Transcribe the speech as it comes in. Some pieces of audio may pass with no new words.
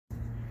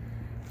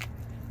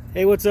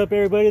Hey, what's up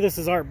everybody? This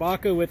is Art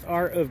Baca with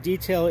Art of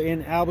Detail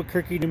in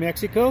Albuquerque, New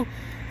Mexico.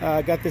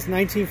 Got this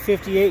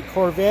 1958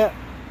 Corvette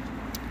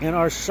in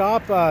our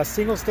shop,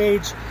 single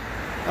stage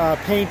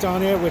paint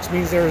on it, which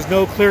means there is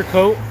no clear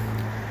coat.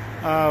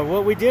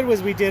 What we did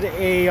was we did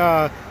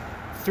a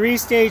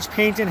three-stage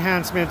paint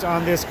enhancement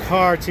on this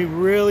car to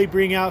really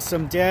bring out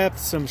some depth,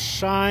 some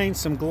shine,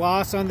 some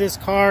gloss on this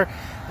car.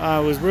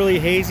 It was really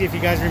hazy. If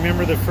you guys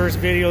remember the first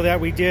video that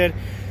we did,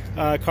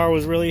 car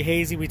was really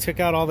hazy. We took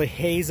out all the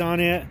haze on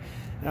it,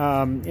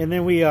 and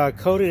then we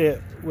coated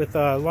it with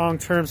a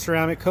long-term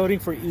ceramic coating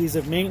for ease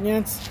of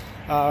maintenance.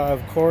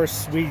 Of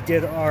course, we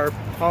did our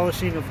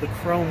polishing of the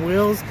chrome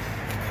wheels,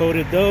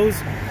 coated those.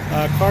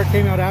 Car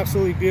came out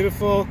absolutely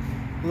beautiful.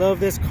 Love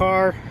this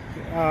car.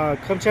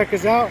 Come check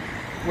us out.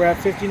 We're at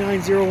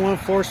 5901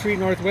 4th Street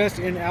Northwest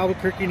in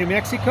Albuquerque, New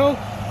Mexico.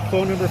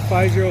 Phone number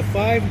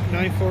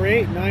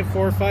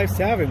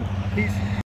 505-948-9457. Peace.